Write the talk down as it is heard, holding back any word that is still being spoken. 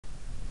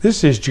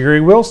This is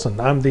Jerry Wilson.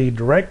 I'm the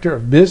Director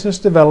of Business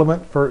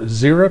Development for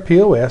XERA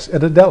POS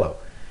at Aldelo.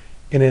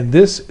 And in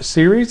this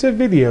series of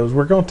videos,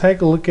 we're going to take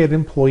a look at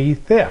employee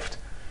theft,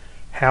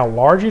 how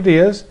large it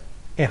is,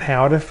 and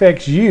how it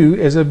affects you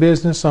as a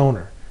business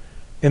owner.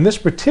 In this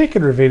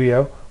particular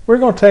video, we're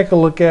going to take a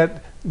look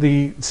at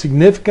the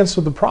significance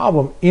of the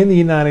problem in the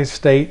United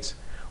States.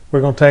 We're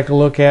going to take a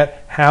look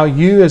at how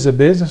you as a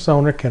business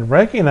owner can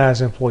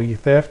recognize employee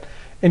theft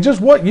and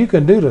just what you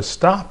can do to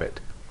stop it.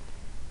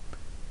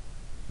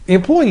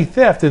 Employee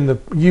theft in the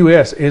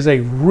U.S. is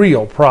a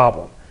real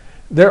problem.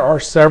 There are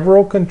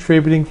several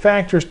contributing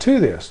factors to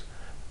this.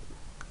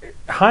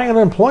 High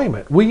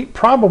unemployment. We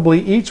probably,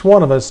 each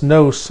one of us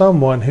knows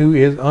someone who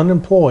is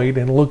unemployed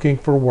and looking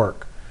for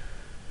work.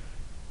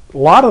 A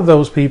lot of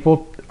those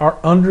people are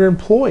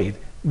underemployed.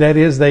 That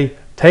is, they've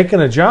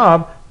taken a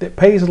job that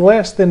pays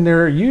less than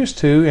they're used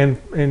to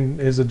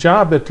and is a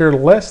job that they're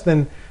less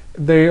than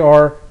they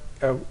are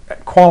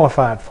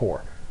qualified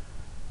for.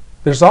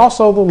 There's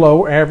also the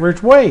low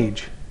average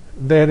wage.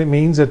 That it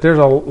means that there's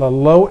a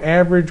low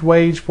average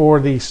wage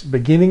for the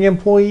beginning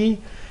employee,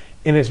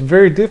 and it's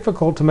very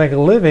difficult to make a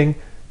living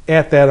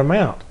at that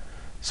amount.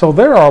 So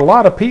there are a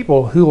lot of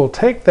people who will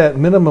take that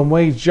minimum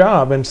wage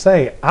job and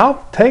say,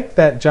 I'll take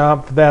that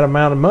job for that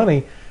amount of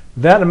money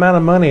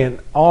and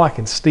all I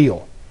can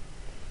steal.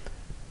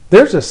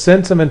 There's a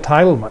sense of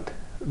entitlement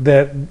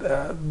that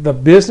the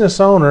business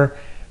owner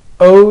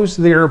owes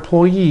their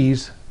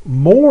employees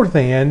more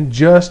than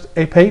just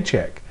a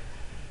paycheck.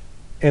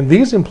 And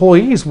these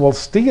employees will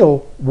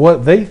steal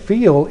what they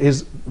feel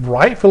is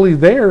rightfully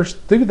theirs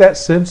through that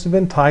sense of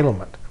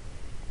entitlement.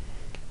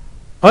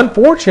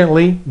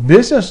 Unfortunately,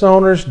 business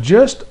owners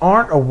just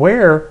aren't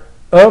aware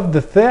of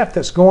the theft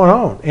that's going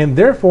on, and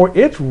therefore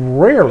it's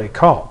rarely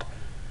caught.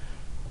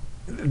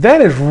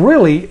 That is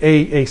really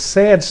a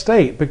sad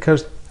state,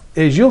 because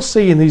as you'll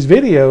see in these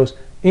videos,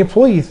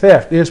 employee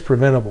theft is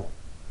preventable.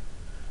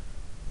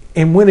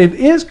 And when it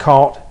is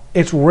caught,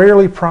 it's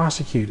rarely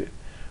prosecuted.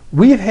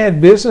 We've had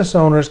business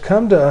owners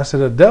come to us at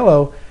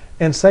Aldelo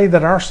and say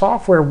that our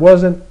software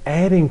wasn't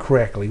adding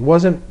correctly,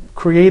 wasn't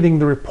creating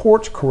the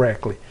reports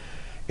correctly.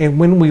 And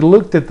when we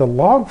looked at the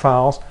log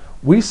files,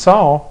 we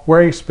saw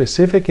where a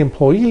specific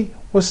employee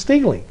was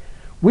stealing.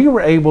 We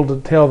were able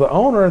to tell the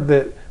owner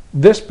that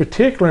this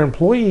particular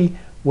employee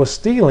was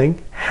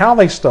stealing, how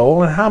they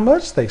stole, and how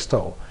much they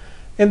stole.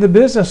 And the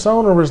business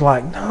owner was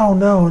like,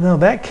 no,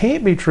 that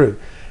can't be true.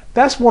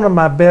 That's one of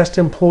my best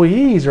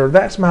employees, or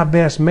that's my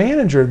best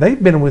manager.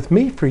 They've been with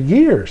me for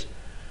years.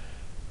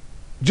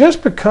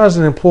 Just because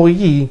an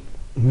employee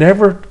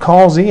never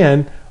calls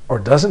in or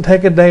doesn't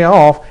take a day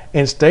off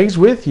and stays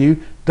with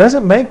you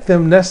doesn't make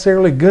them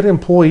necessarily a good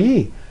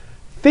employee.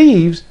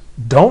 Thieves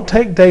don't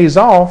take days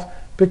off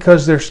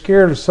because they're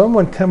scared of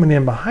someone coming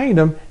in behind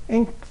them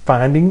and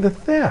finding the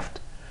theft.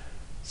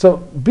 So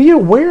be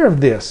aware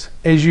of this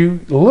as you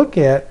look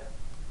at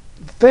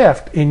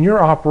theft in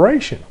your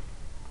operation.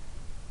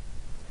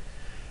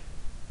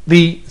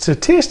 The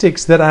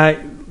statistics that I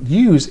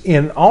use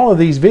in all of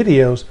these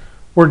videos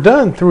were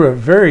done through a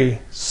very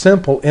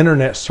simple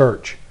internet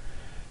search.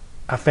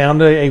 I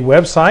found a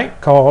website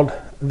called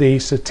the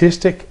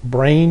Statistic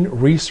Brain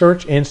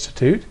Research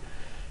Institute.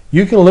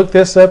 You can look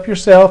this up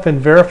yourself and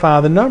verify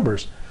the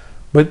numbers.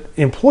 But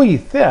employee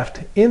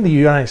theft in the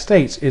United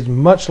States is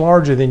much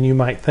larger than you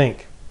might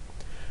think.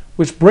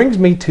 Which brings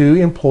me to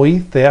employee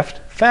theft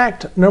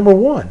fact number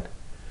one,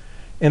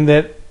 and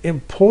that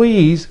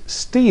employees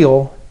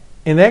steal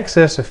in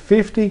excess of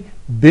 $50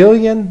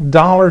 billion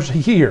a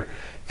year.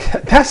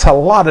 That's a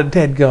lot of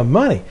deadgum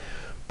money.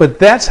 But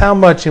that's how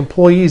much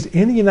employees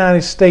in the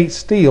United States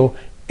steal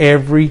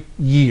every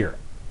year.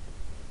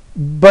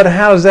 But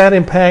how does that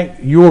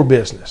impact your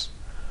business?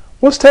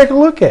 Let's take a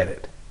look at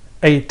it.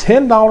 A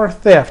 $10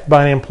 theft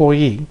by an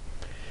employee,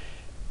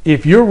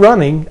 if you're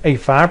running a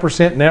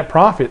 5% net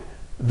profit,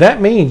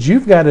 that means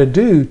you've got to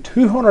do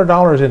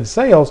 $200 in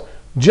sales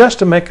just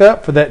to make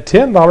up for that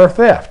 $10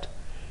 theft.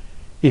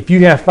 If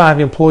you have 5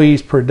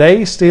 employees per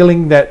day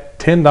stealing that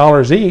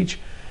 $10 each,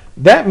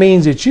 that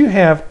means that you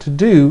have to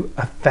do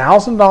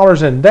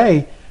 $1,000 a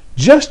day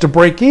just to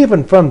break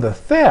even from the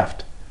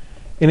theft.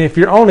 And if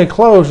you're only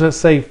closed, let's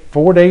say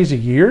 4 days a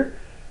year,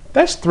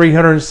 that's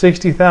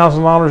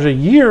 $360,000 a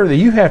year that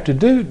you have to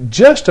do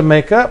just to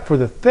make up for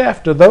the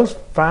theft of those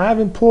 5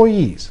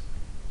 employees.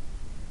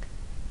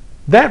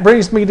 That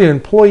brings me to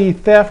employee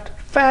theft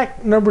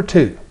fact number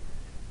 2.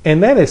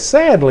 And that is,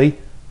 sadly,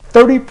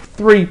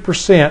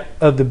 33%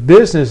 of the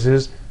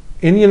businesses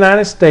in the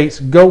United States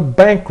go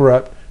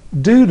bankrupt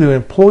due to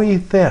employee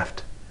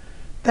theft.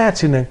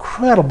 That's an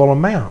incredible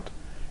amount.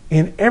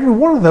 And every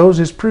one of those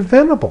is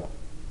preventable.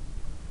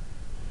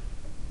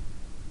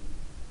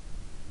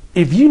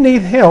 If you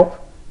need help,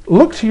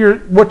 look to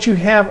what you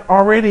have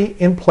already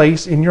in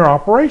place in your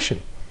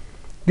operation.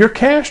 Your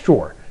cash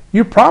drawer.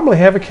 You probably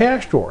have a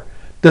cash drawer.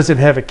 Does it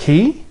have a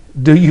key?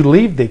 Do you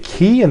leave the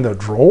key in the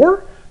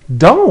drawer?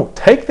 Don't.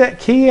 Take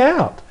that key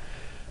out.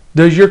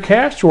 Does your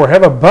cash drawer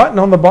have a button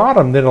on the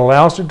bottom that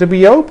allows it to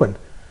be opened?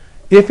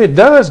 If it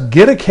does,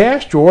 get a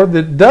cash drawer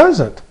that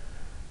doesn't.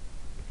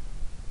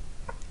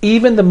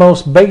 Even the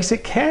most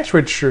basic cash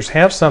registers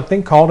have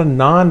something called a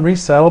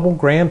non-resellable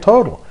grand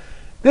total.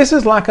 This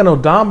is like an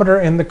odometer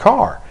in the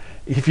car.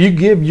 If you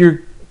give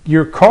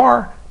your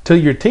car to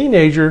your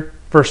teenager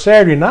for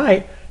Saturday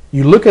night,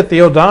 you look at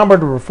the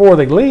odometer before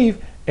they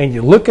leave, and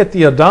you look at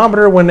the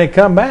odometer when they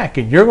come back,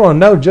 and you're going to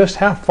know just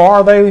how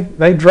far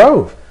they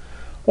drove.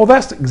 Well,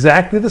 that's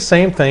exactly the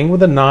same thing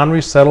with a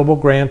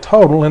non-resettable grand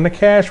total in the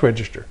cash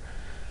register.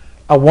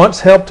 I once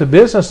helped a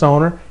business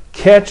owner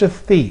catch a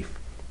thief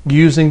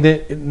using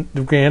the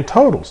grand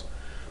totals.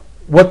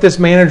 What this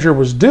manager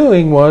was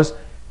doing was,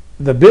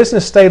 the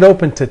business stayed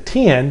open to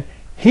 10.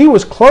 He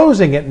was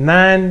closing at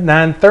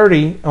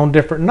 9:30 on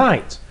different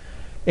nights.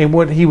 And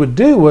what he would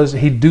do was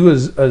he'd do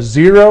a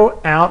zero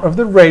out of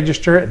the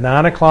register at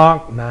 9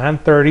 o'clock,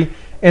 9:30,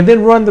 and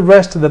then run the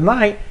rest of the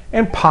night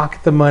and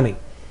pocket the money.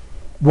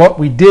 What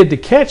we did to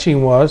catch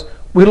him was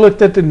we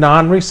looked at the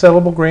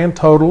non-resettable grand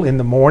total in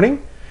the morning,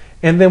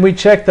 and then we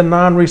checked the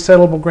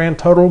non-resettable grand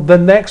total the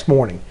next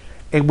morning.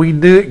 And we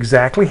knew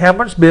exactly how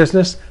much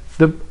business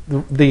the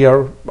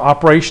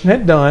operation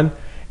had done,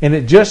 and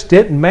it just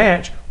didn't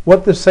match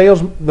what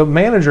the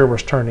manager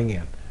was turning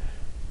in.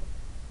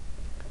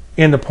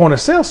 In the point of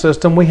sale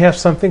system, we have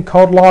something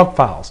called log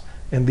files,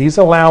 and these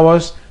allow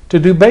us to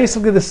do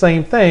basically the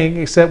same thing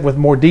except with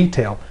more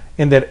detail,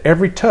 in that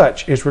every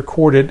touch is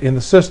recorded in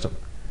the system.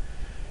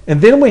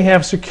 And then we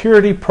have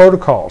security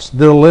protocols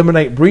that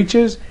eliminate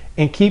breaches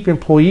and keep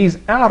employees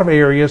out of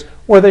areas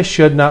where they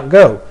should not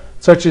go,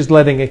 such as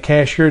letting a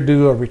cashier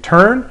do a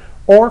return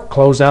or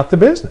close out the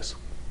business.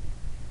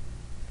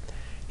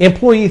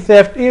 Employee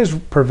theft is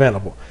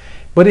preventable,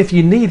 but if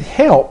you need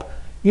help,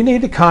 you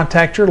need to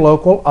contact your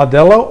local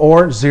Aldelo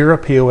or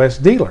XERA POS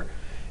dealer.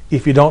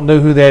 If you don't know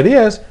who that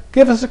is,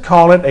 give us a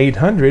call at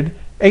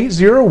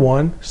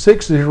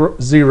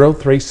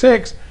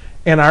 800-801-6036,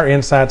 and our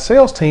inside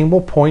sales team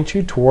will point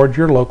you toward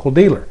your local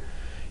dealer.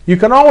 You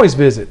can always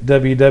visit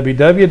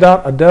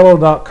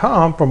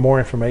www.aldelo.com for more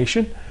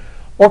information,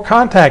 or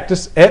contact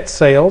us at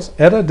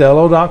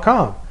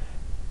sales@aldelo.com.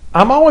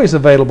 I'm always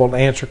available to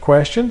answer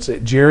questions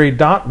at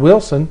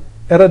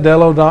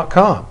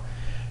jerry.wilson@aldelo.com.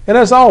 And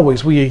as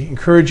always, we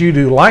encourage you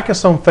to like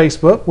us on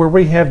Facebook, where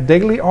we have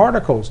daily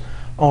articles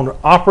on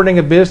operating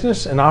a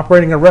business and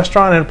operating a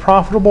restaurant in a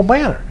profitable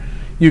manner.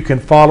 You can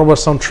follow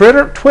us on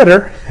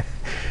Twitter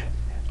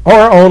or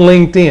on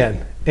LinkedIn.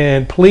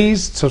 And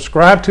please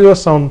subscribe to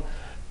us on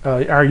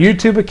our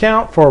YouTube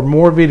account for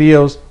more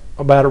videos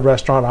about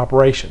restaurant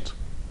operations.